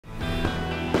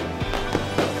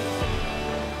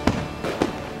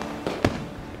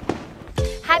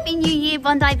Happy New Year,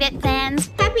 Bondi Vet fans.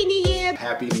 Happy New Year.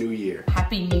 Happy New Year.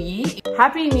 Happy New Year.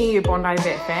 Happy New Year, Bondi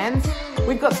Vet fans.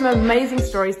 We've got some amazing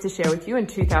stories to share with you in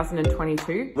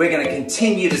 2022. We're going to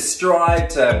continue to strive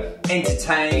to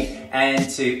entertain and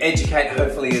to educate,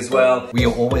 hopefully, as well. We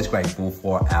are always grateful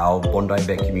for our Bondi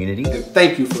Vet community. And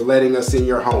thank you for letting us in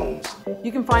your homes.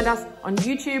 You can find us on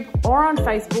YouTube or on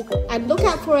Facebook. And look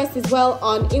out for us as well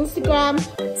on Instagram.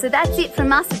 So that's it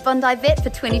from us at Bondi Vet for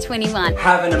 2021.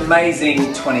 Have an amazing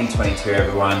 2022,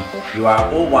 everyone. You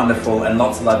are all wonderful, and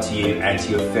lots of love to you and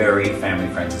to your furry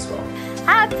family friends as well.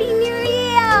 Happy New Year!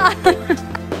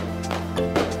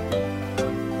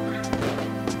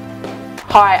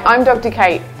 Hi, I'm Dr.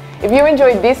 Kate. If you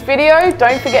enjoyed this video,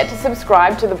 don't forget to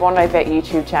subscribe to the Bondi Vet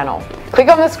YouTube channel. Click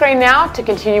on the screen now to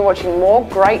continue watching more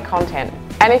great content.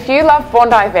 And if you love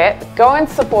Bondi Vet, go and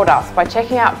support us by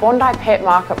checking out Bondi Pet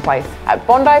Marketplace at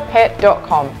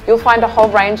bondipet.com. You'll find a whole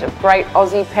range of great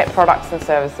Aussie pet products and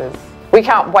services. We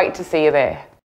can't wait to see you there.